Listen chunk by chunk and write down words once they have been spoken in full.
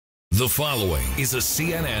The following is a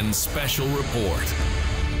CNN special report.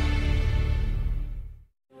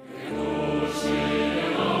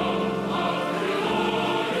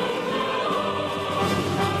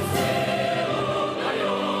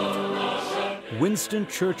 Winston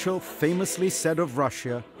Churchill famously said of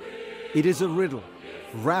Russia, "It is a riddle,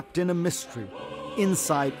 wrapped in a mystery,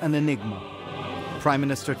 inside an enigma." Prime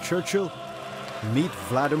Minister Churchill, meet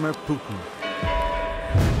Vladimir Putin.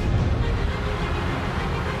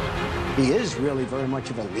 He is really very much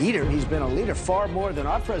of a leader. He's been a leader far more than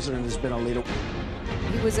our president has been a leader.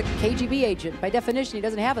 He was a KGB agent. By definition, he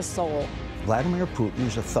doesn't have a soul. Vladimir Putin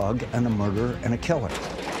is a thug and a murderer and a killer.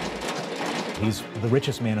 He's the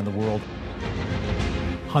richest man in the world.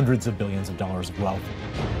 Hundreds of billions of dollars of wealth.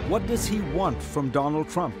 What does he want from Donald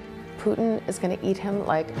Trump? Putin is going to eat him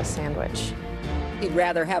like a sandwich. He'd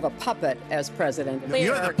rather have a puppet as president.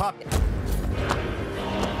 You're the puppet.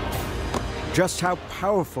 Just how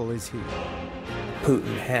powerful is he?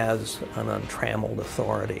 Putin has an untrammeled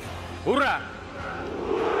authority. Hoorah!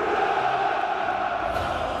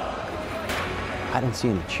 I don't see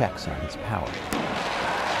any checks on his power.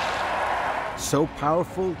 So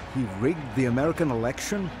powerful, he rigged the American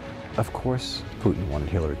election? Of course, Putin wanted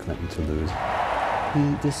Hillary Clinton to lose.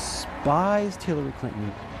 He despised Hillary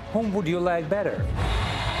Clinton. Whom would you like better?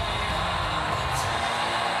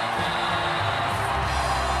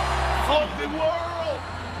 Of the world!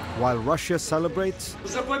 While Russia celebrates,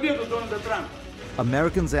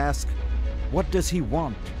 Americans ask, what does he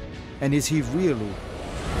want? And is he really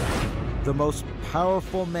the most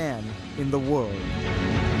powerful man in the world?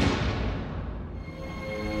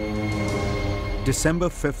 December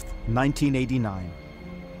 5th, 1989.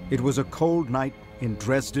 It was a cold night in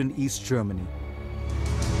Dresden, East Germany.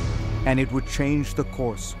 And it would change the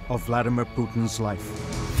course of Vladimir Putin's life.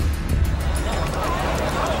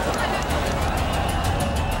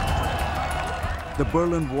 The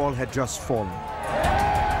Berlin Wall had just fallen.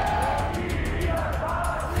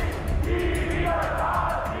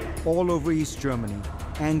 All over East Germany,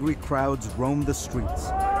 angry crowds roamed the streets,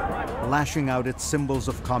 lashing out at symbols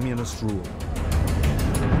of communist rule.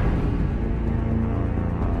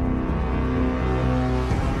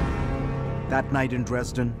 That night in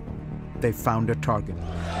Dresden, they found a target.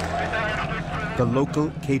 The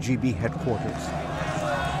local KGB headquarters.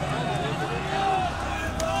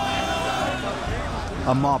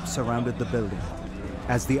 A mob surrounded the building.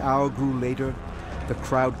 As the hour grew later, the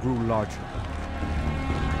crowd grew larger.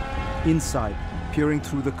 Inside, peering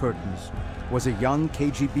through the curtains, was a young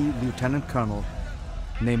KGB lieutenant colonel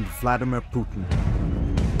named Vladimir Putin.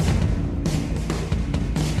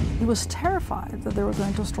 He was terrified that they were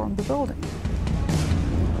going to storm the building.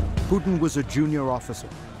 Putin was a junior officer,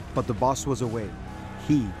 but the boss was away.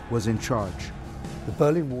 He was in charge. The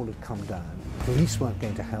Berlin Wall had come down, police weren't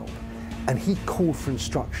going to help, and he called for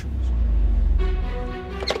instructions.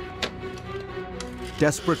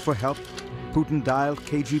 Desperate for help, Putin dialed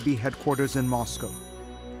KGB headquarters in Moscow,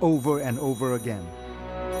 over and over again.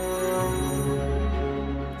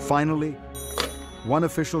 Finally, one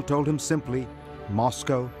official told him simply,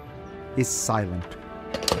 Moscow is silent.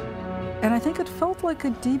 And I think it felt like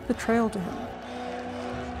a deep betrayal to him.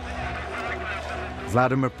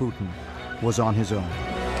 Vladimir Putin was on his own.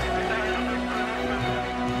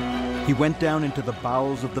 He went down into the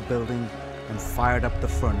bowels of the building and fired up the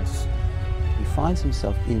furnace. He finds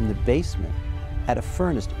himself in the basement at a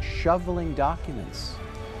furnace shoveling documents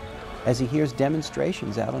as he hears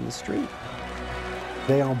demonstrations out on the street.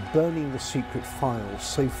 They are burning the secret files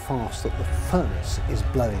so fast that the furnace is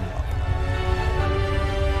blowing up.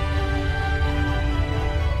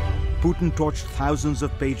 Putin torched thousands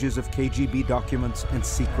of pages of KGB documents and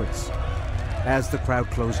secrets as the crowd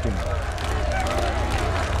closed in.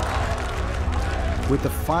 With the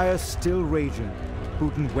fire still raging,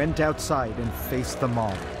 Putin went outside and faced the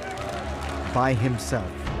mob. By himself.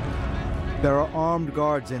 There are armed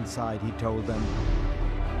guards inside, he told them.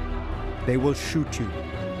 They will shoot you.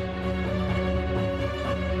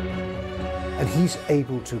 And he's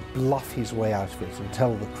able to bluff his way out of it and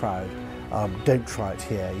tell the crowd, don't try it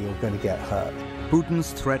here, you're going to get hurt.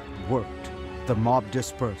 Putin's threat worked. The mob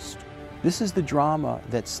dispersed. This is the drama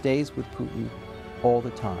that stays with Putin all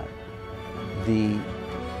the time. The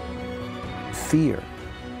fear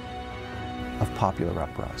of popular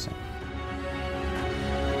uprising.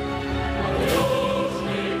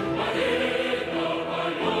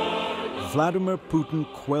 Vladimir Putin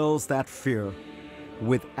quells that fear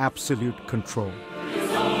with absolute control.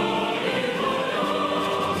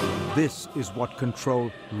 This is what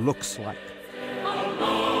control looks like.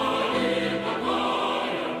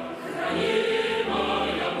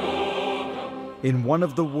 In one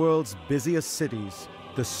of the world's busiest cities,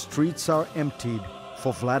 the streets are emptied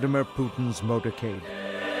for Vladimir Putin's motorcade.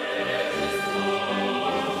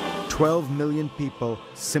 12 million people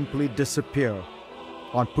simply disappear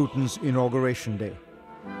on Putin's inauguration day.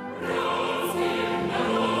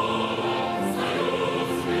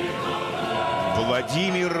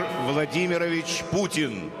 Владимир Владимирович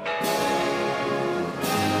Путин.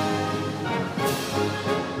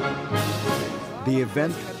 The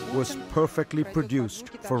event was perfectly produced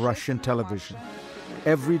for Russian television.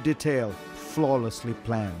 Every detail flawlessly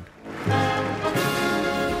planned.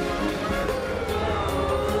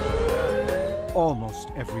 Almost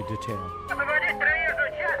every detail.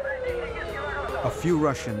 A few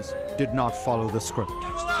Russians did not follow the script.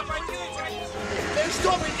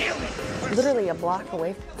 Literally a block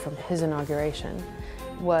away from his inauguration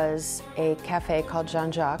was a cafe called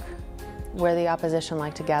Jean-Jacques, where the opposition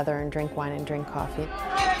liked to gather and drink wine and drink coffee.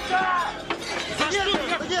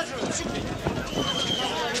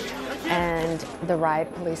 And the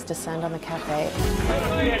riot police descend on the cafe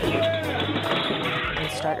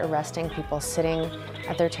and start arresting people sitting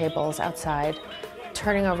at their tables outside,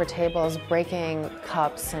 turning over tables, breaking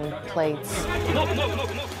cups and plates.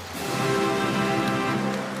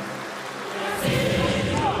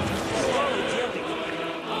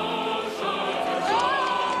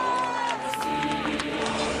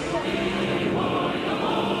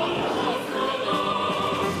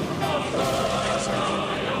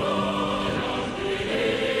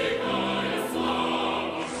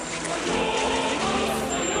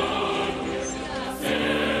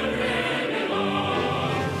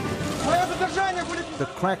 The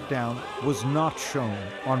crackdown was not shown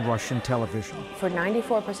on Russian television. For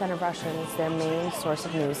 94% of Russians, their main source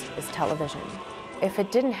of news is television. If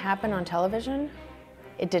it didn't happen on television,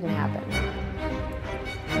 it didn't happen.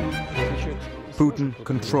 Putin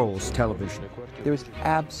controls television. There's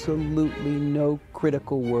absolutely no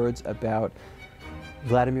critical words about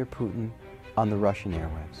Vladimir Putin on the Russian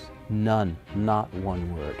airwaves. None, not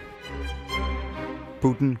one word.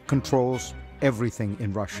 Putin controls everything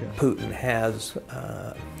in Russia. Putin has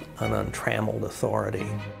an untrammeled authority.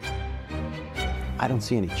 I don't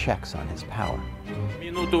see any checks on his power.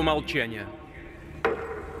 Минуту молчания.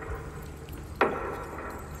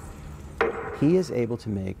 He is able to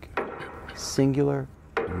make singular,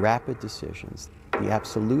 rapid decisions. The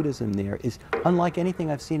absolutism there is unlike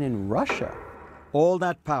anything I've seen in Russia. All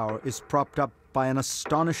that power is propped up by an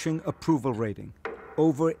astonishing approval rating,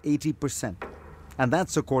 over 80%. And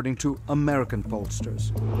that's according to American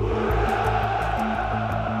pollsters.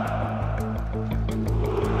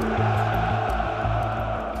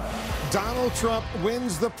 Donald Trump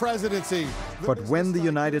wins the presidency. But when the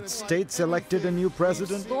United States elected a new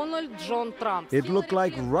president, it looked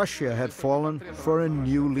like Russia had fallen for a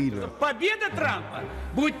new leader. Победа Трампа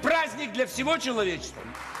будет праздник для всего человечества.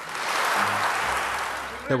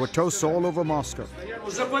 There were toasts all over Moscow,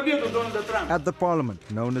 За победу Дональда Трампа. at the parliament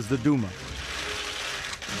known as the Duma,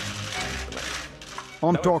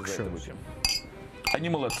 on talk shows, Они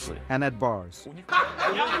молодцы. and at bars. We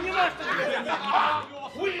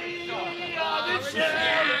are the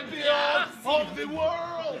champions of the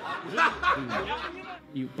world.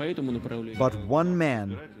 But one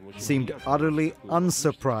man seemed utterly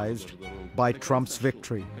unsurprised by Trump's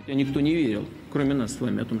victory.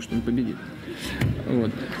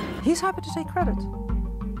 He's happy to take credit.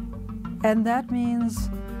 And that means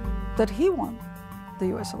that he won the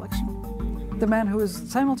US election. The man who is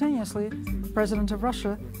simultaneously president of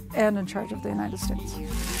Russia and in charge of the United States.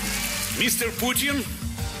 Mr. Putin.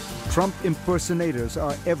 Trump impersonators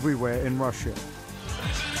are everywhere in Russia.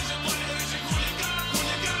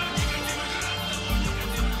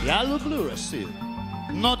 Я люблю Россию,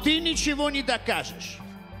 но ты ничего не докажешь.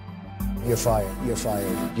 You're fired, you're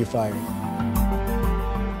fired, you're fired.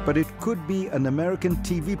 But it could be an American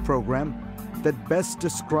TV program that best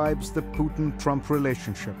describes the Putin-Trump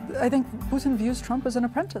relationship. I think Putin views Trump as an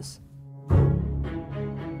apprentice.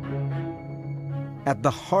 At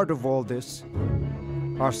the heart of all this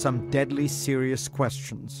are some deadly serious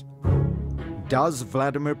questions. Does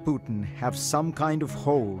Vladimir Putin have some kind of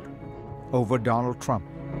hold over Donald Trump?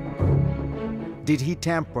 Did he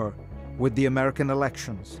tamper with the American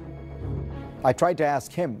elections? I tried to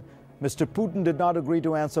ask him. Mr. Putin did not agree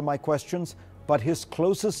to answer my questions, but his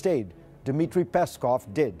closest aide, Dmitry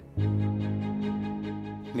Peskov, did.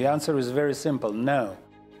 The answer is very simple, no.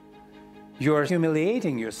 You're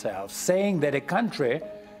humiliating yourself, saying that a country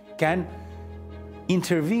can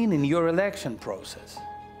intervene in your election process.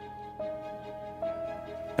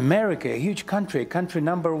 America, a huge country,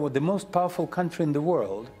 the most powerful country in the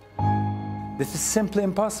world, this is simply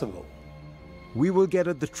impossible. We will get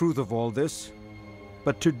at the truth of all this,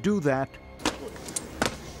 but to do that,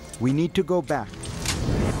 we need to go back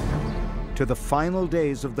to the final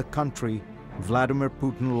days of the country Vladimir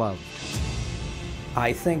Putin loved.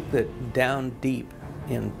 I think that down deep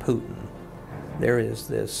in Putin, there is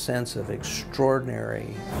this sense of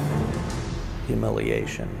extraordinary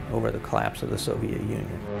humiliation over the collapse of the Soviet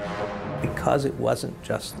Union. Because it wasn't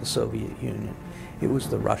just the Soviet Union, it was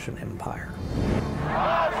the Russian Empire.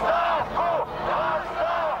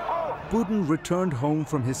 Putin returned home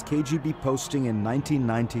from his KGB posting in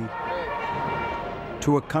 1990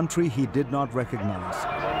 to a country he did not recognize.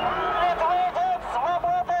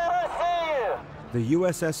 The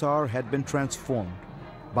USSR had been transformed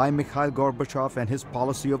by Mikhail Gorbachev and his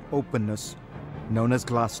policy of openness, known as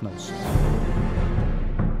glasnost.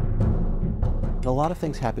 A lot of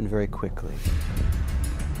things happened very quickly.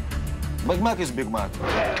 Big Mac is Big Mac.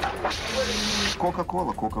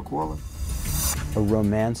 Coca-Cola, Coca-Cola. A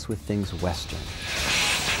romance with things Western.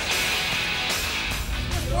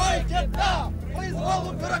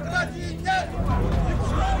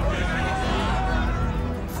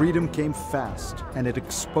 Freedom came fast, and it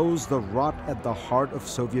exposed the rot at the heart of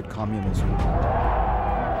Soviet communism.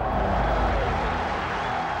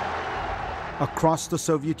 Across the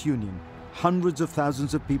Soviet Union, hundreds of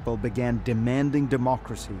thousands of people began demanding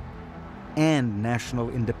democracy and national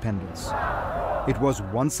independence. It was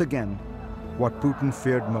once again what Putin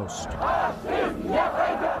feared most.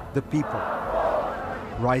 The people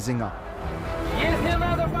rising up.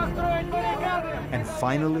 And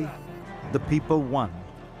finally, the people won.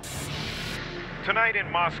 Tonight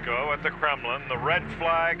in Moscow at the Kremlin, the red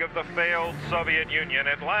flag of the failed Soviet Union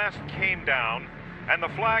at last came down, and the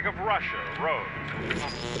flag of Russia rose.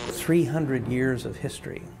 300 years of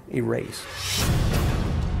history erased.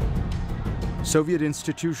 Soviet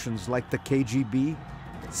institutions like the KGB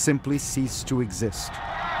simply ceased to exist.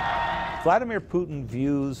 Vladimir Putin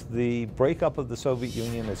views the breakup of the Soviet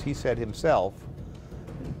Union, as he said himself,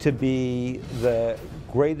 to be the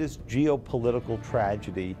greatest geopolitical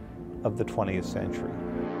tragedy of the 20th century.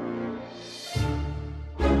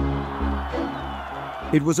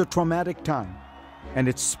 It was a traumatic time, and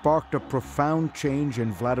it sparked a profound change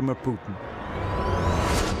in Vladimir Putin.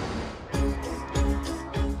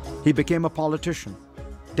 He became a politician,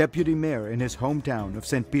 deputy mayor in his hometown of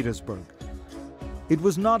St. Petersburg. It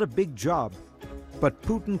was not a big job, but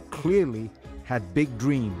Putin clearly had big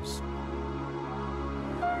dreams.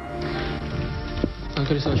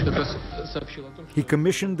 He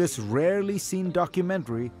commissioned this rarely seen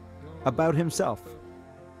documentary about himself.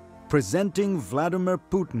 Presenting Vladimir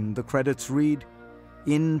Putin, the credits read,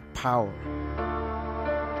 in power.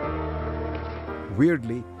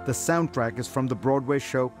 Weirdly, the soundtrack is from the Broadway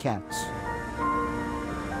show Cats.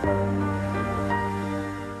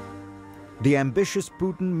 The ambitious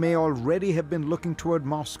Putin may already have been looking toward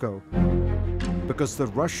Moscow because the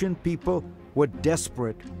Russian people were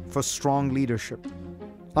desperate for strong leadership.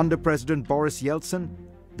 Under President Boris Yeltsin,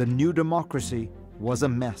 the new democracy was a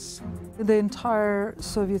mess. The entire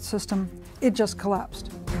Soviet system, it just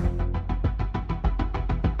collapsed.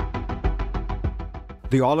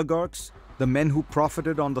 The oligarchs, the men who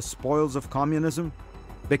profited on the spoils of communism,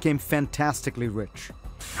 became fantastically rich.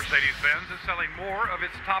 Mercedes-Benz is selling more of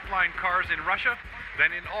its top-line cars in Russia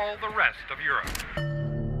than in all the rest of Europe.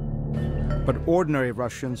 But ordinary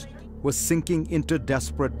Russians were sinking into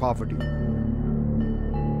desperate poverty.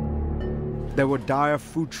 There were dire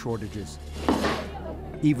food shortages,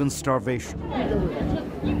 even starvation.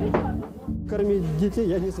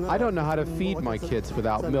 I don't know how to feed my kids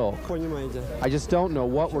without milk. I just don't know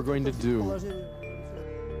what we're going to do.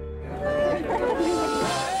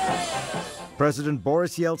 President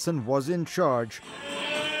Boris Yeltsin was in charge,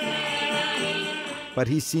 but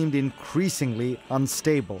he seemed increasingly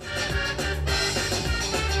unstable.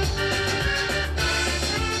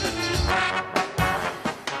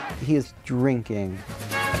 He is drinking.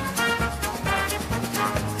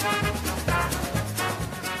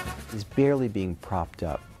 He's barely being propped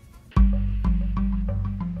up.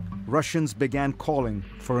 Russians began calling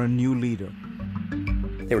for a new leader.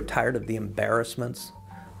 They were tired of the embarrassments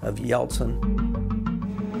of Yeltsin.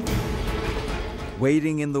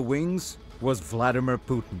 Waiting in the wings was Vladimir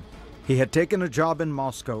Putin. He had taken a job in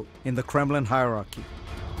Moscow in the Kremlin hierarchy,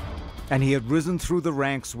 and he had risen through the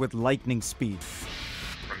ranks with lightning speed.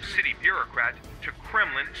 From city bureaucrat to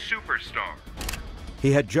Kremlin superstar.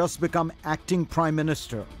 He had just become acting prime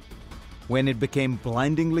minister when it became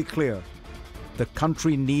blindingly clear the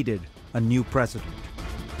country needed a new president.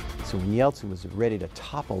 So when Yeltsin was ready to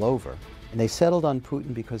topple over, and they settled on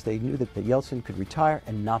Putin because they knew that Yeltsin could retire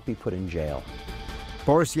and not be put in jail.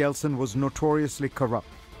 Boris Yeltsin was notoriously corrupt,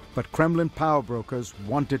 but Kremlin power brokers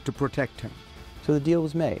wanted to protect him. So the deal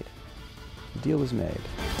was made. The deal was made.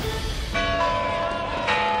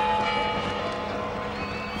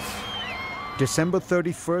 December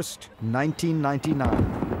 31st,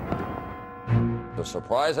 1999. The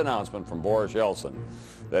surprise announcement from Boris Yeltsin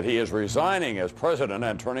that he is resigning as president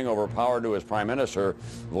and turning over power to his prime minister,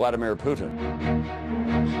 Vladimir Putin.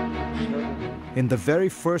 In the very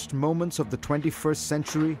first moments of the 21st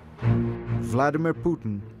century, Vladimir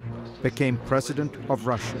Putin became president of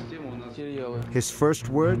Russia. His first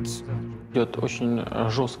words: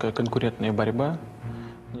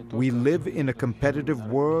 "We live in a competitive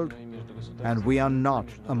world, and we are not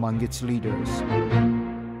among its leaders."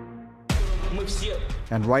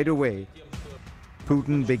 And right away,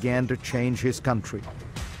 Putin began to change his country.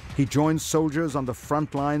 He joined soldiers on the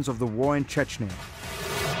front lines of the war in Chechnya.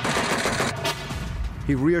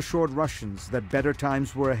 He reassured Russians that better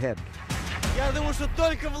times were ahead.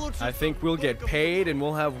 I think we'll get paid and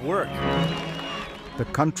we'll have work. The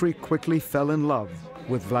country quickly fell in love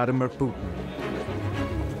with Vladimir Putin.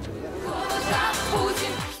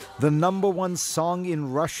 The #1 song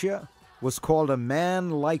in Russia was called "A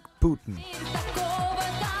Man Like Putin."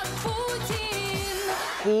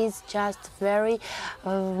 He's just very,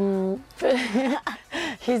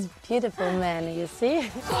 he's beautiful man, you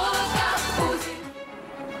see?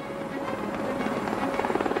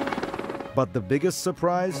 But the biggest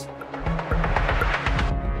surprise?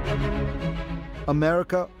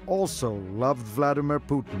 America also loved Vladimir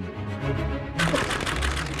Putin.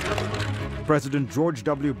 President George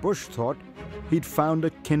W. Bush thought he'd found a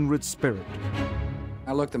kindred spirit.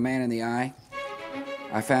 I looked the man in the eye.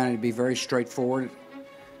 I found him to be very straightforward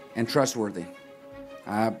and trustworthy.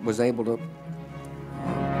 I was able to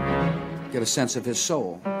get a sense of his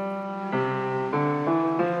soul.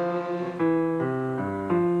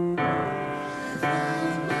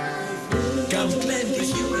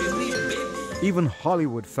 Even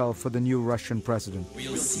Hollywood fell for the new Russian president.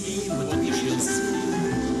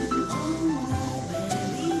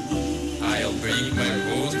 I'll bring my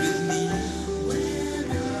boat with me.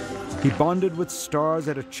 He bonded with stars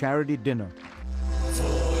at a charity dinner.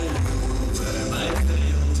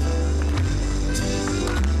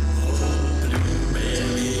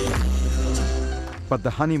 But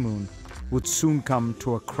the honeymoon would soon come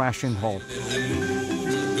to a crashing halt.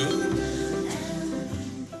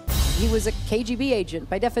 He was a KGB agent.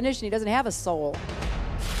 By definition, he doesn't have a soul.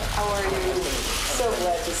 How are you? So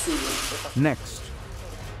glad to see you. Next,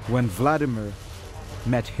 when Vladimir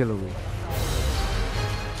met Hillary.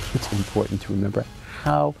 It's important to remember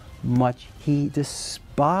how much he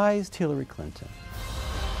despised Hillary Clinton.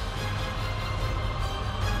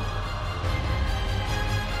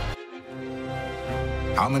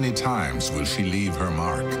 How many times will she leave her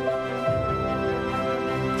mark?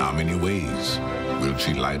 How many ways will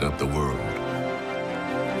she light up the world?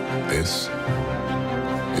 This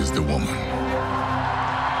is the woman.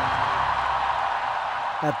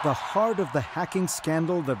 At the heart of the hacking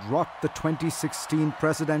scandal that rocked the 2016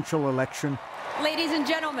 presidential election, ladies and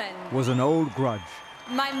gentlemen, was an old grudge.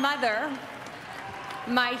 my mother,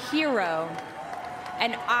 my hero,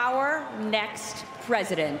 and our next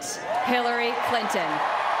president, Hillary Clinton.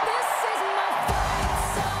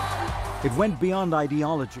 It went beyond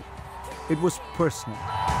ideology. It was personal.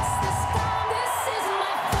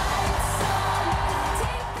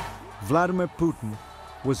 Vladimir Putin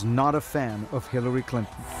was not a fan of Hillary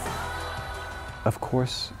Clinton. Of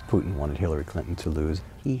course, Putin wanted Hillary Clinton to lose.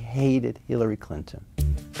 He hated Hillary Clinton.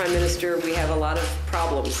 Prime Minister, we have a lot of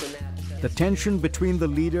problems in that. The tension between the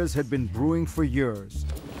leaders had been brewing for years.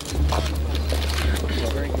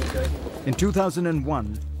 In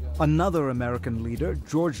 2001, another American leader,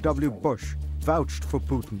 George W. Bush, vouched for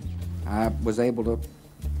Putin. I was able to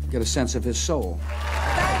get a sense of his soul.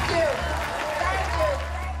 Thank you.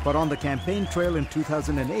 But on the campaign trail in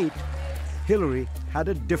 2008, Hillary had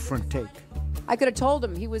a different take. I could have told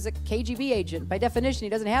him he was a KGB agent. By definition, he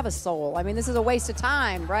doesn't have a soul. I mean, this is a waste of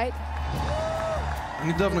time, right?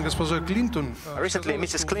 Recently,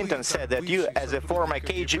 Mrs. Clinton said that you, as a former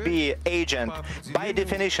KGB agent, by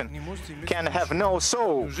definition, can have no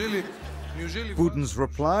soul. Putin's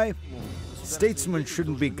reply: statesmen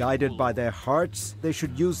shouldn't be guided by their hearts, they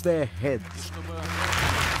should use their heads.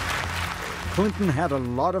 Clinton had a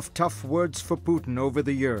lot of tough words for Putin over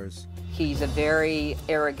the years. He's a very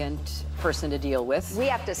arrogant person to deal with. We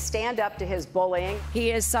have to stand up to his bullying.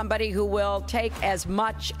 He is somebody who will take as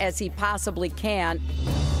much as he possibly can.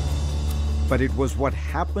 But it was what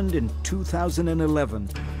happened in 2011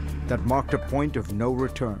 that marked a point of no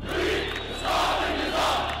return.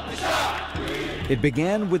 It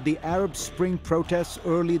began with the Arab Spring protests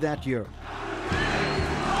early that year.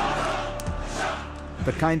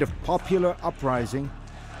 The kind of popular uprising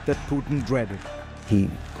that Putin dreaded. He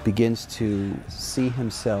begins to see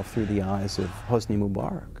himself through the eyes of Hosni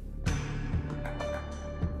Mubarak.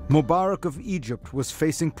 Mubarak of Egypt was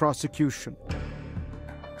facing prosecution.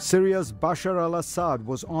 Syria's Bashar al-Assad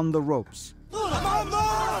was on the ropes.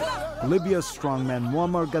 Libya's strongman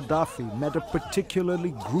Muammar Gaddafi met a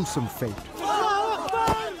particularly gruesome fate.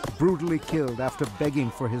 Brutally killed after begging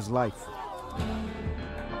for his life.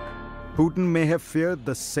 Putin may have feared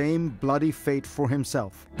the same bloody fate for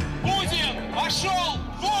himself.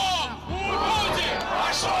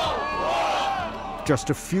 Just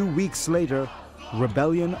a few weeks later,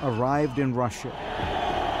 rebellion arrived in Russia.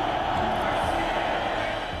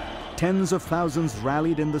 Tens of thousands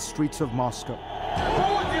rallied in the streets of Moscow.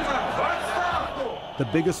 The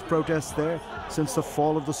biggest protest there since the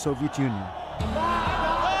fall of the Soviet Union.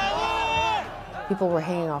 People were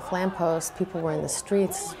hanging off lampposts, people were in the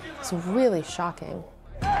streets. It's really shocking.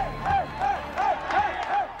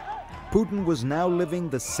 Putin was now living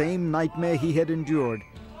the same nightmare he had endured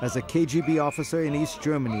as a KGB officer in East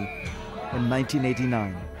Germany in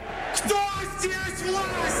 1989.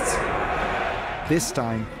 This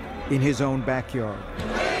time in his own backyard.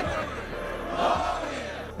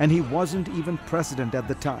 And he wasn't even president at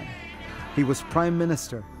the time. He was prime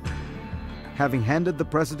minister, having handed the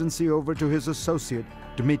presidency over to his associate,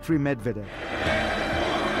 Dmitry Medvedev.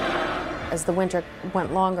 As the winter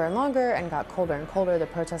went longer and longer and got colder and colder, the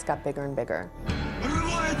protests got bigger and bigger.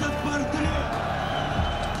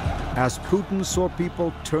 As Putin saw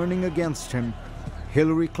people turning against him,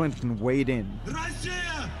 Hillary Clinton weighed in.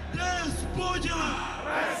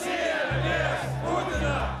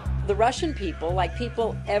 The Russian people, like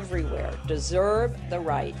people everywhere, deserve the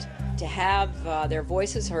right to have their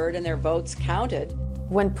voices heard and their votes counted.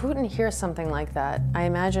 When Putin hears something like that, I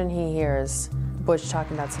imagine he hears Bush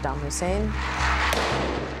talking about Saddam Hussein.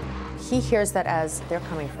 He hears that as, they're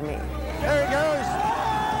coming for me. There he goes.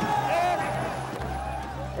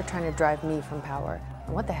 They're trying to drive me from power.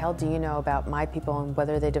 And what the hell do you know about my people and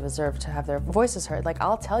whether they deserve to have their voices heard? Like,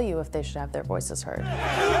 I'll tell you if they should have their voices heard.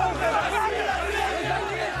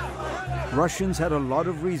 Russians had a lot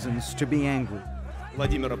of reasons to be angry.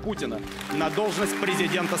 Владимира Путина на должность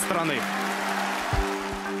президента страны.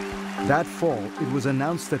 That fall, it was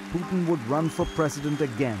announced that Putin would run for president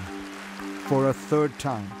again, for a third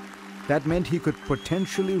time. That meant he could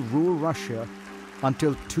potentially rule Russia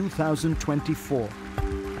until 2024.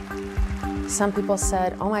 Some people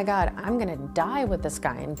said, oh my God, I'm gonna die with this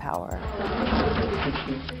guy in power.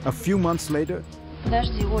 A few months later,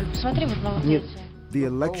 the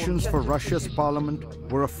elections for Russia's parliament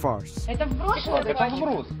were a farce.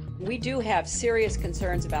 We do have serious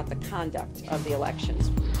concerns about the conduct of the elections.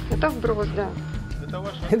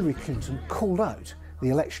 Hillary Clinton called out the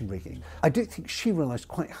election rigging. I don't think she realized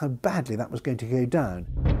quite how badly that was going to go down.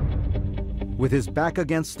 With his back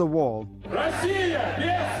against the wall,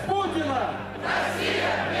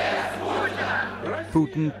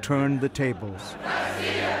 Putin turned the tables.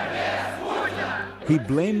 He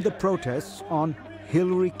blamed the protests on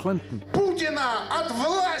Hillary Clinton,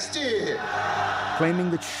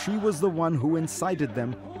 claiming that she was the one who incited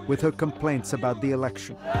them with her complaints about the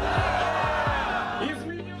election.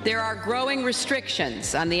 There are growing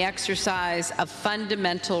restrictions on the exercise of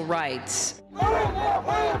fundamental rights.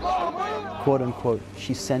 Quote unquote,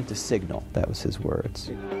 she sent a signal. That was his words.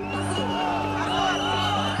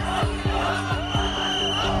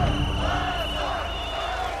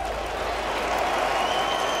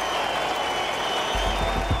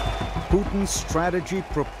 Putin's strategy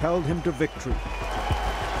propelled him to victory.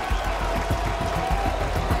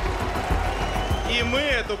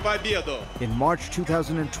 In March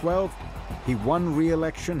 2012, he won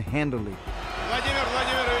re-election handily,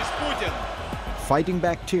 fighting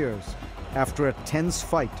back tears after a tense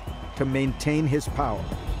fight to maintain his power.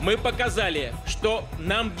 Мы показали, что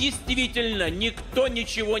нам действительно никто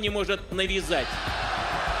ничего не может навязать.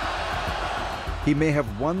 He may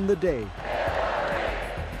have won the day,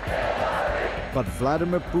 but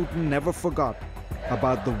Vladimir Putin never forgot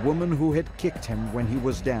about the woman who had kicked him when he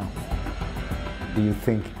was down. Do you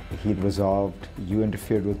think he'd resolved, you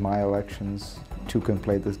interfered with my elections, two can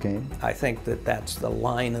play this game? I think that that's the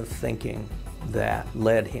line of thinking that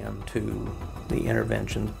led him to the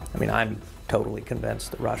intervention. I mean, I'm totally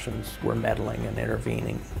convinced the Russians were meddling and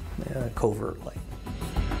intervening covertly.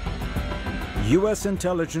 U.S.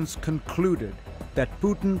 intelligence concluded that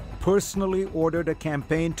Putin personally ordered a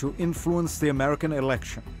campaign to influence the American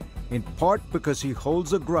election, in part because he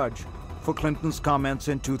holds a grudge for Clinton's comments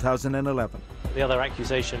in 2011. The other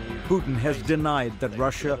accusation... Putin has denied that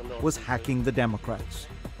Russia was hacking the Democrats.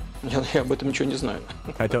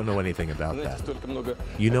 I don't know anything about that.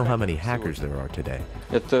 You know how many hackers there are today.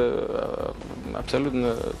 It's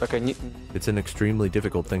an extremely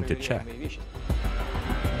difficult thing to check.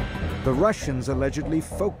 The Russians allegedly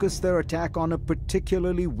focused their attack on a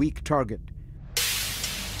particularly weak target: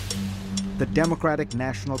 the Democratic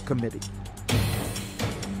National Committee.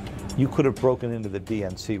 You could have broken into the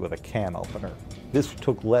DNC with a can opener. This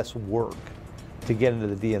took less work to get into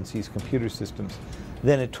the DNC's computer systems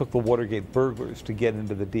than it took the Watergate burglars to get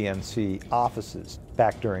into the DNC offices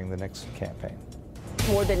back during the Nixon campaign.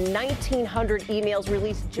 More than 1,900 emails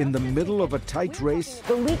released. In the middle of a tight race,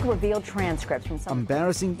 the leak revealed transcripts from some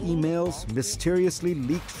embarrassing emails mysteriously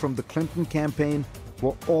leaked from the Clinton campaign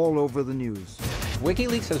were all over the news.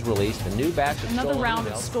 WikiLeaks has released a new batch of another round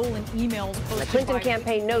emails. Of stolen emails. The Clinton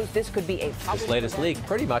campaign knows this could be a This latest leak,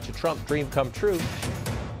 pretty much a Trump dream come true.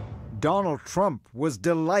 Donald Trump was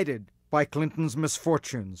delighted by Clinton's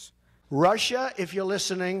misfortunes. Russia, if you're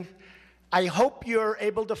listening, I hope you're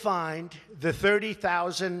able to find the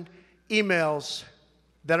 30,000 emails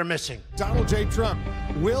that are missing. Donald J. Trump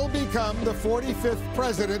will become the 45th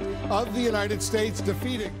president of the United States,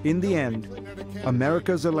 defeating... In the end,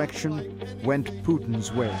 America's election went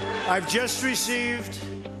Putin's way. I've just received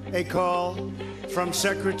a call from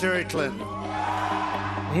Secretary Clinton.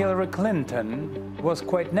 Hillary Clinton was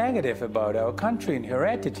quite negative about our country and her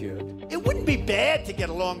attitude. It wouldn't be bad to get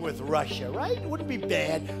along with Russia, right? It wouldn't be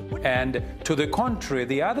bad. And to the contrary,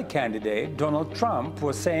 the other candidate, Donald Trump,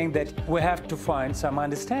 was saying that we have to find some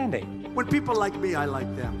understanding. When people like me, I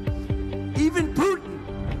like them. Even Putin.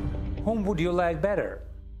 Whom would you like better?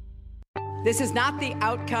 This is not the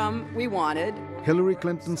outcome we wanted. Hillary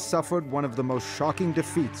Clinton suffered one of the most shocking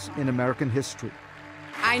defeats in American history.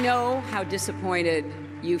 I know how disappointed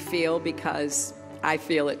you feel because I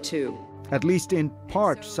feel it too. At least in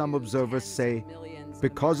part, some observers say,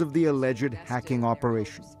 because of the alleged hacking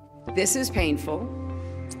operation. This is painful,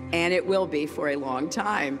 and it will be for a long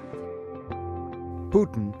time.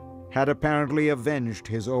 Putin had apparently avenged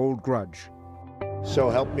his old grudge. So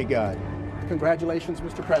help me God. Congratulations,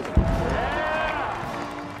 Mr. President.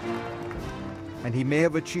 And he may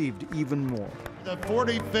have achieved even more. The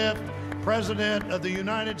 45th President of the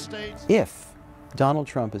United States. If Donald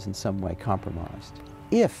Trump is in some way compromised,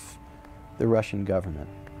 if the Russian government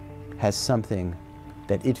has something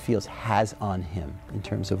that it feels has on him in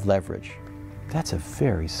terms of leverage, that's a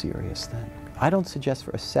very serious thing. I don't suggest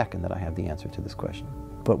for a second that I have the answer to this question,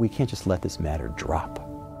 but we can't just let this matter drop.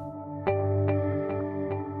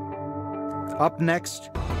 Up next,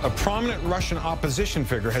 a prominent Russian opposition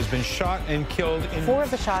figure has been shot and killed in... 4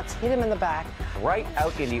 of the shots hit him in the back. Right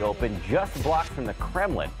out in the open, just blocks from the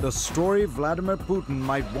Kremlin. The story Vladimir Putin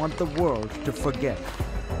might want the world to forget.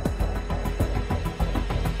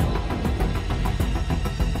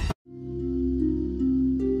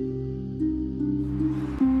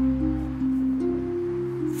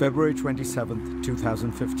 February 27th,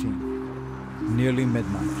 2015, nearly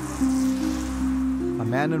midnight. A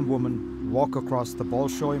man and woman walk across the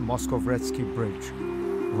Bolshoi-Moskovetsky Bridge,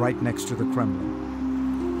 right next to the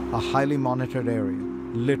Kremlin, a highly monitored area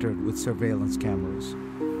littered with surveillance cameras.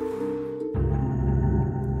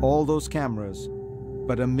 All those cameras,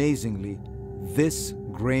 but amazingly, this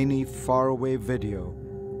grainy, faraway video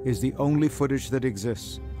is the only footage that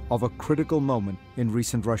exists of a critical moment in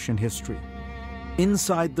recent Russian history.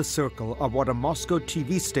 Inside the circle of what a Moscow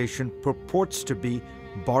TV station purports to be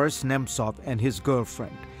Boris Nemtsov and his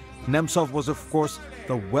girlfriend. Nemtsov was, of course,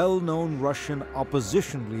 the well-known Russian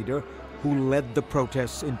opposition leader who led the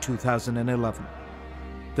protests in 2011.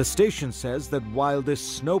 The station says that while this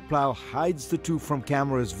snowplow hides the two from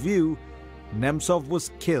camera's view, Nemtsov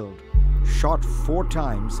was killed, shot 4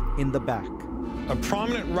 times in the back. A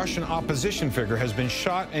prominent Russian opposition figure has been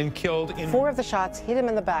shot and killed in... 4 of the shots hit him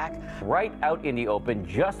in the back. Right out in the open,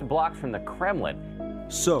 just blocks from the Kremlin.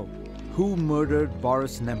 So, who murdered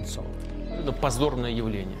Boris Nemtsov? Это позорное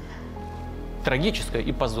явление. Трагическое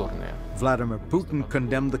и позорное. Vladimir Putin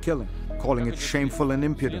condemned the killing, calling it shameful and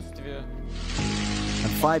impudent.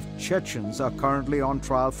 And 5 Chechens are currently on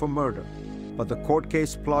trial for murder, but the court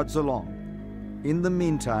case plods along. In the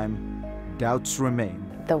meantime, doubts remain.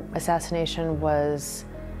 The assassination was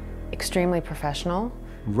extremely professional.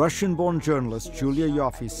 Russian-born journalist Julia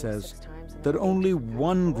Yoffe says that only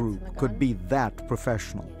one group could be that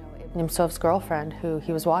professional. Nemtsov's girlfriend, who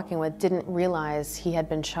he was walking with, didn't realize he had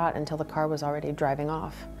been shot until the car was already driving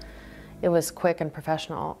off. It was quick and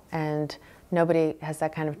professional, and nobody has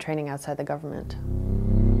that kind of training outside the government.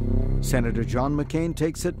 Senator John McCain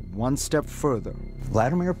takes it one step further.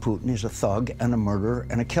 Vladimir Putin is a thug and a murderer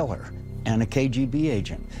and a killer and a KGB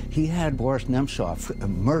agent. He had Boris Nemtsov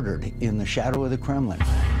murdered in the shadow of the Kremlin.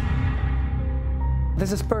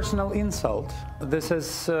 This is personal insult. This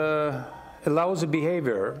is a lousy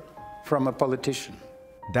behavior from a politician.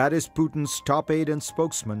 That is Putin's top aide and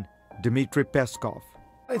spokesman, Dmitry Peskov.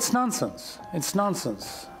 It's nonsense. It's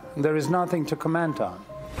nonsense. There is nothing to comment on.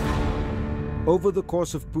 Over the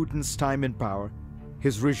course of Putin's time in power,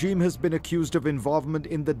 his regime has been accused of involvement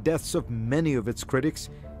in the deaths of many of its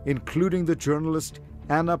critics, including the journalist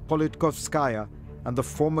Anna Politkovskaya and the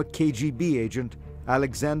former KGB agent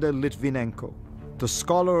Alexander Litvinenko. The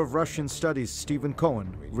scholar of Russian studies, Stephen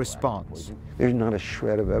Cohen, responds. There's not a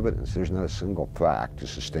shred of evidence, there's not a single fact to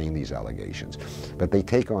sustain these allegations, but they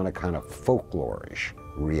take on a kind of folklore-ish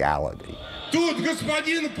reality. Тут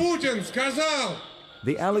господин Путин сказал.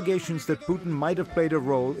 The allegations that Putin might have played a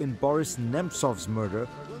role in Boris Nemtsov's murder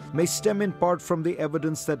may stem in part from the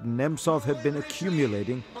evidence that Nemtsov had been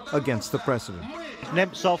accumulating against the president.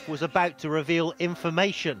 Nemtsov was about to reveal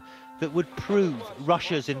information that would prove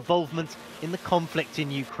Russia's involvement in the conflict in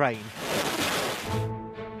Ukraine.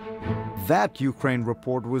 That Ukraine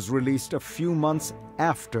report was released a few months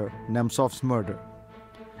after Nemtsov's murder.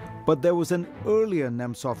 But there was an earlier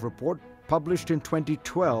Nemtsov report published in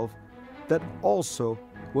 2012 that also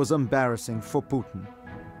was embarrassing for Putin.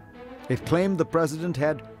 It claimed the president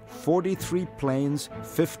had 43 planes,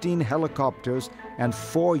 15 helicopters, and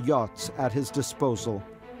 4 yachts at his disposal,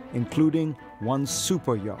 including one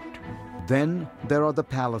super yacht. Then there are the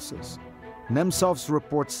palaces. Nemtsov's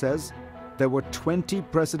report says there were 20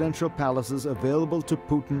 presidential palaces available to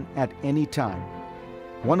Putin at any time.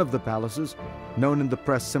 One of the palaces, known in the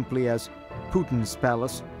press simply as Putin's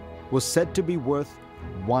Palace, was said to be worth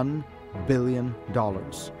 $1 billion.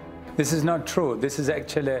 This is not true. This is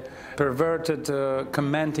actually perverted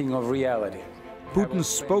commenting of reality. Putin's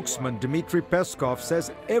spokesman, Dmitry Peskov,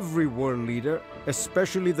 says every world leader,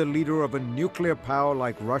 especially the leader of a nuclear power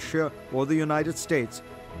like Russia or the United States,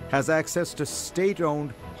 has access to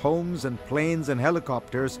state-owned homes and planes and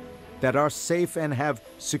helicopters that are safe and have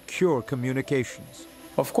secure communications.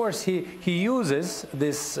 Of course, he uses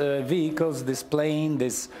these vehicles, this plane,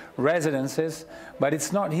 these residences, but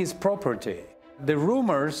it's not his property. The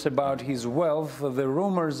rumors about his wealth, the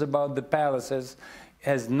rumors about the palaces,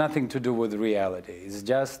 has nothing to do with reality. It's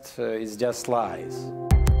just lies.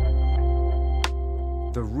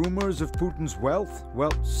 The rumors of Putin's wealth,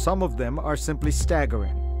 well, some of them are simply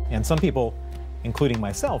staggering. And some people, including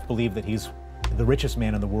myself, believe that he's the richest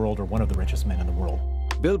man in the world or one of the richest men in the world.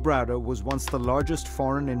 Bill Browder was once the largest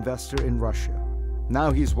foreign investor in Russia.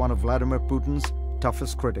 Now he's one of Vladimir Putin's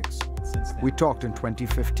toughest critics. We talked in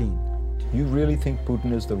 2015. You really think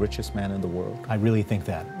Putin is the richest man in the world? I really think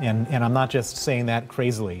that. And I'm not just saying that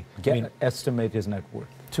crazily. Estimate his net worth.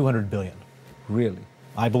 200 billion. Really?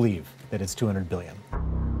 I believe that it's 200 billion.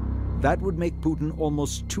 That would make Putin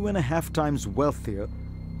almost 2.5 times wealthier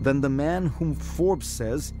than the man whom Forbes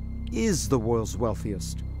says is the world's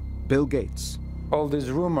wealthiest, Bill Gates. All these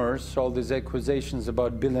rumors, all these accusations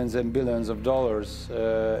about billions and billions of dollars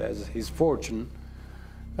as his fortune,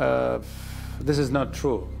 this is not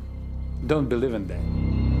true. Don't believe in that.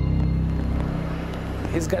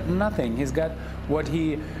 He's got nothing. He's got what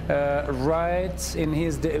he writes in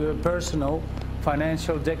his personal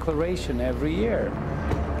financial declaration every year.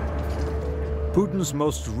 Putin's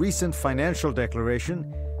most recent financial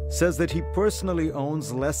declaration says that he personally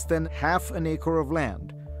owns less than half an acre of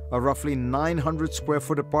land, a roughly 900 square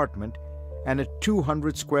foot apartment, and a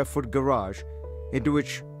 200 square foot garage, into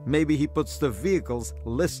which maybe he puts the vehicles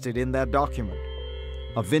listed in that document.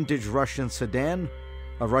 A vintage Russian sedan,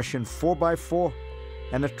 a Russian 4x4,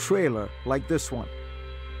 and a trailer like this one.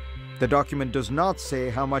 The document does not say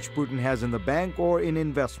how much Putin has in the bank or in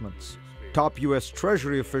investments. Top U.S.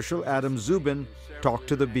 Treasury official Adam Zubin talked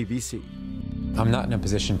to the BBC. I'm not in a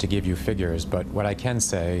position to give you figures, but what I can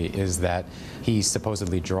say is that he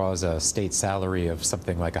supposedly draws a state salary of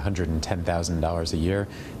something like $110,000 a year.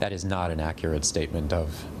 That is not an accurate statement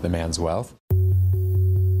of the man's wealth.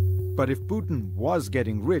 But if Putin was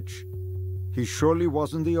getting rich, he surely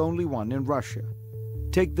wasn't the only one in Russia.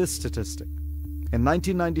 Take this statistic. In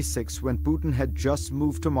 1996, when Putin had just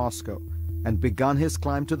moved to Moscow and begun his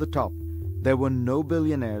climb to the top, there were no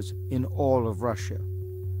billionaires in all of Russia.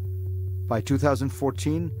 By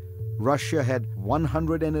 2014, Russia had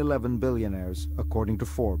 111 billionaires, according to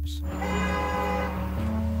Forbes.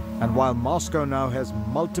 And while Moscow now has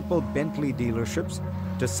multiple Bentley dealerships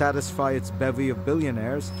to satisfy its bevy of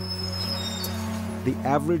billionaires, the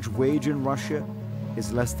average wage in Russia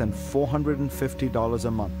is less than $450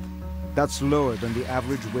 a month. That's lower than the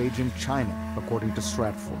average wage in China, according to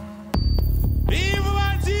Stratfor.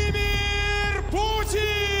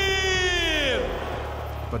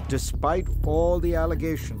 But despite all the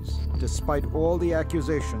allegations, despite all the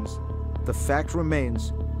accusations, the fact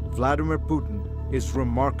remains Vladimir Putin is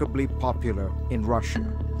remarkably popular in Russia.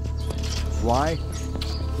 Why?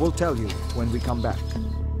 We'll tell you when we come back.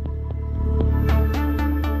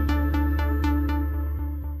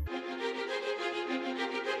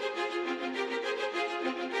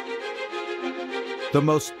 The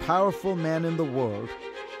most powerful man in the world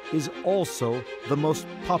is also the most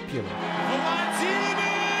popular.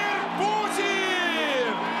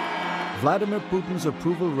 Vladimir Putin's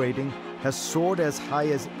approval rating has soared as high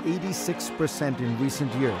as 86% in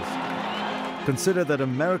recent years. Consider that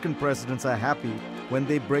American presidents are happy when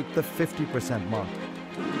they break the 50% mark.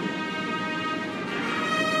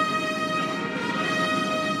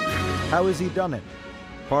 How has he done it?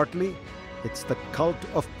 Partly, it's the cult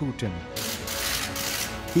of Putin.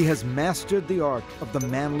 He has mastered the art of the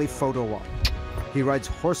manly photo op. He rides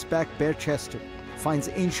horseback bare-chested, finds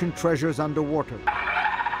ancient treasures underwater.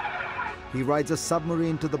 He rides a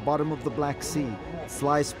submarine to the bottom of the Black Sea,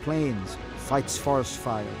 flies planes, fights forest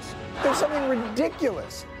fires. There's something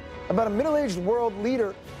ridiculous about a middle-aged world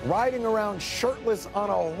leader riding around shirtless on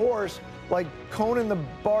a horse like Conan the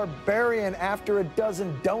Barbarian after a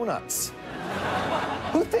dozen donuts.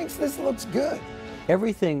 Who thinks this looks good?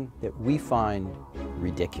 Everything that we find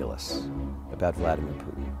ridiculous about Vladimir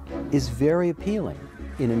Putin is very appealing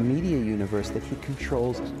in a media universe that he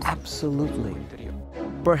controls absolutely.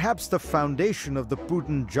 Perhaps the foundation of the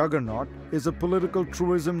Putin juggernaut is a political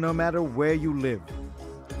truism no matter where you live.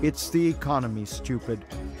 It's the economy, stupid.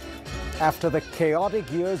 After the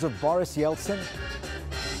chaotic years of Boris Yeltsin,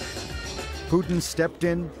 Putin stepped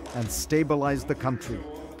in and stabilized the country.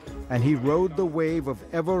 And he rode the wave of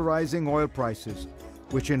ever-rising oil prices,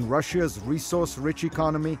 which in Russia's resource-rich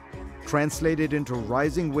economy translated into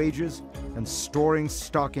rising wages and soaring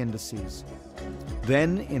stock indices.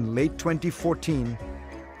 Then, in late 2014,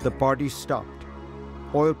 the party stopped.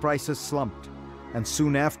 Oil prices slumped, and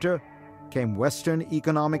soon after came Western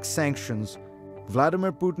economic sanctions.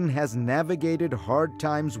 Vladimir Putin has navigated hard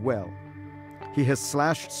times well. He has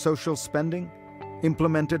slashed social spending,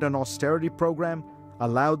 implemented an austerity program,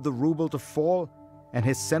 allowed the ruble to fall, and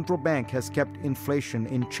his central bank has kept inflation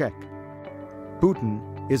in check. Putin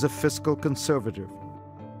is a fiscal conservative.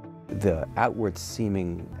 The outward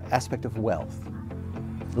seeming aspect of wealth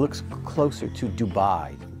looks closer to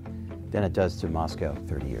Dubai than it does to Moscow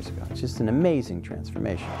 30 years ago. It's just an amazing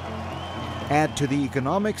transformation. Add to the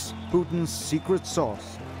economics Putin's secret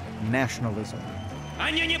sauce, nationalism.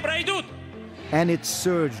 And it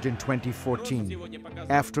surged in 2014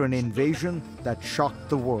 after an invasion that shocked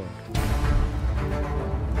the world.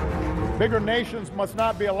 Bigger nations must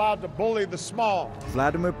not be allowed to bully the small.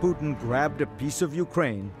 Vladimir Putin grabbed a piece of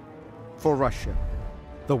Ukraine for Russia.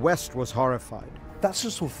 The West was horrified. That's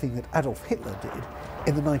the sort of thing that Adolf Hitler did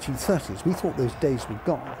in the 1930s. We thought those days were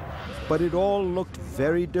gone. But it all looked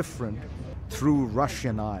very different through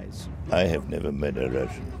Russian eyes. I have never met a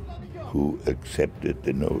Russian who accepted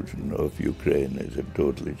the notion of Ukraine as a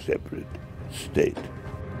totally separate state.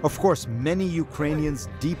 Of course, many Ukrainians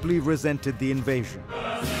deeply resented the invasion.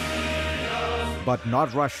 But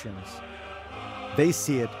not Russians. They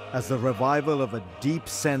see it as the revival of a deep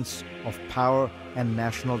sense of power and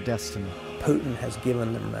national destiny. Putin has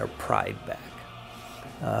given them their pride back.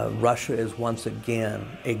 Russia is once again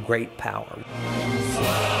a great power.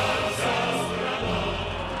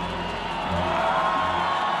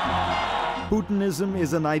 Putinism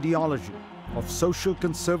is an ideology of social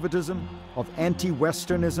conservatism, of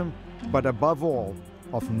anti-Westernism, but above all,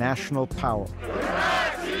 of national power.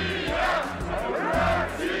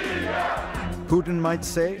 Putin might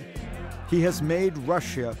say, he has made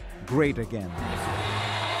Russia great again.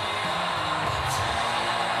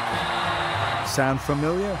 Sound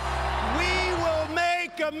familiar? We will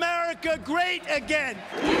make America great again.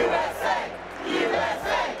 USA!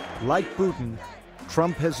 USA! Like Putin,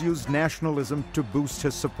 Trump has used nationalism to boost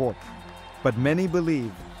his support. But many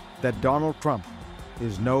believe that Donald Trump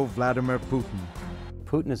is no Vladimir Putin.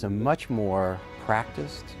 Putin is a much more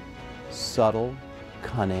practiced, subtle,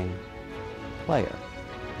 cunning player.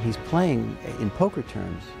 He's playing, in poker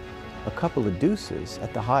terms, a couple of deuces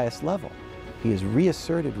at the highest level. He has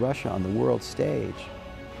reasserted Russia on the world stage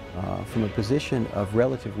from a position of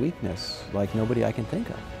relative weakness like nobody I can think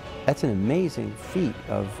of. That's an amazing feat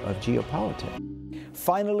of geopolitics.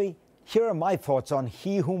 Finally, here are my thoughts on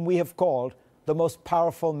he whom we have called the most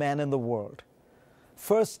powerful man in the world.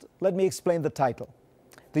 First, let me explain the title.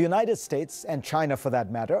 The United States, and China for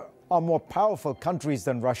that matter, are more powerful countries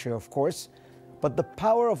than Russia, of course, but the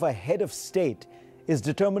power of a head of state is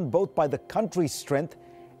determined both by the country's strength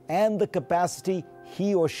and the capacity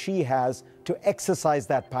he or she has to exercise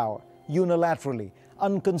that power unilaterally,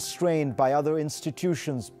 unconstrained by other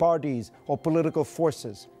institutions, parties, or political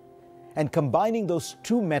forces. And combining those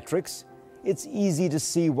two metrics, it's easy to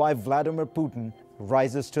see why Vladimir Putin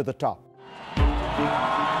rises to the top.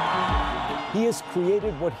 He has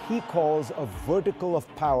created what he calls a vertical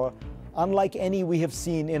of power, unlike any we have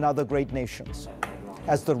seen in other great nations.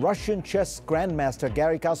 As the Russian chess grandmaster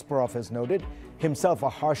Garry Kasparov has noted, himself a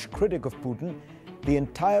harsh critic of Putin, the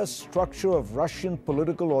entire structure of Russian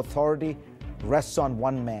political authority rests on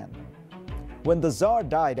one man. When the Tsar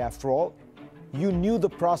died, after all, you knew the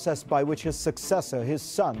process by which his successor, his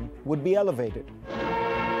son, would be elevated.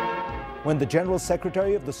 When the General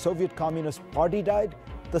Secretary of the Soviet Communist Party died,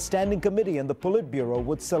 the Standing Committee and the Politburo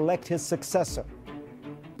would select his successor.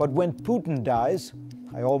 But when Putin dies,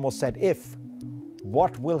 I almost said if,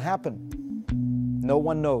 what will happen? No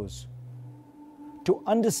one knows. To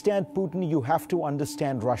understand Putin, you have to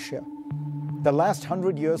understand Russia. The last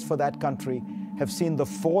 100 years for that country have seen the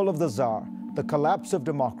fall of the Tsar, the collapse of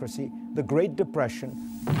democracy, the Great Depression,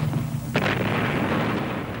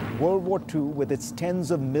 World War II with its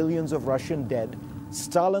tens of millions of Russian dead,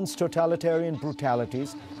 Stalin's totalitarian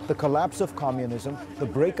brutalities, the collapse of communism, the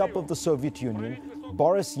breakup of the Soviet Union,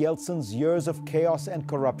 Boris Yeltsin's years of chaos and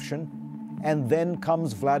corruption, and then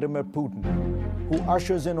comes Vladimir Putin, who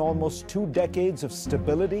ushers in almost 2 decades of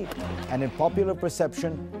stability and, in popular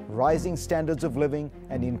perception, rising standards of living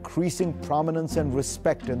and increasing prominence and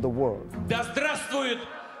respect in the world. Да здравствует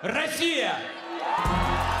Россия!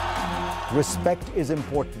 Respect is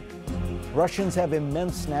important. Russians have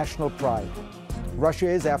immense national pride. Russia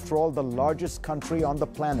is, after all, the largest country on the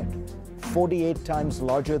planet, 48 times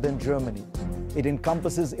larger than Germany. It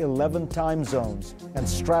encompasses 11 time zones and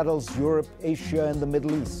straddles Europe, Asia, and the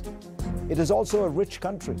Middle East. It is also a rich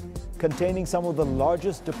country, containing some of the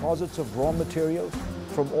largest deposits of raw materials,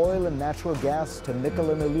 from oil and natural gas to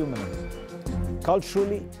nickel and aluminum.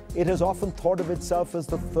 Culturally, it has often thought of itself as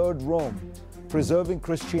the third Rome, preserving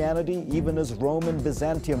Christianity even as Rome and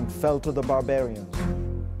Byzantium fell to the barbarians.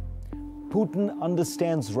 Putin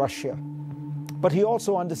understands Russia, but he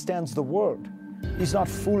also understands the world. He's not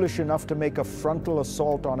foolish enough to make a frontal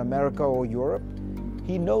assault on America or Europe.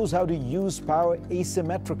 He knows how to use power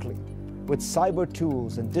asymmetrically, with cyber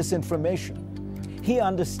tools and disinformation. He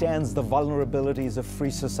understands the vulnerabilities of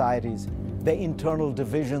free societies, their internal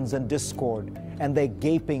divisions and discord, and their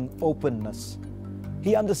gaping openness.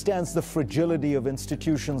 He understands the fragility of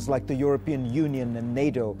institutions like the European Union and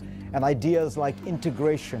NATO, and ideas like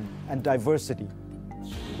integration and diversity.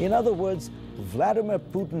 In other words, Vladimir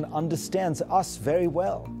Putin understands us very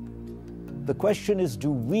well. The question is,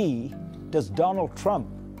 does Donald Trump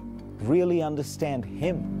really understand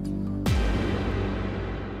him?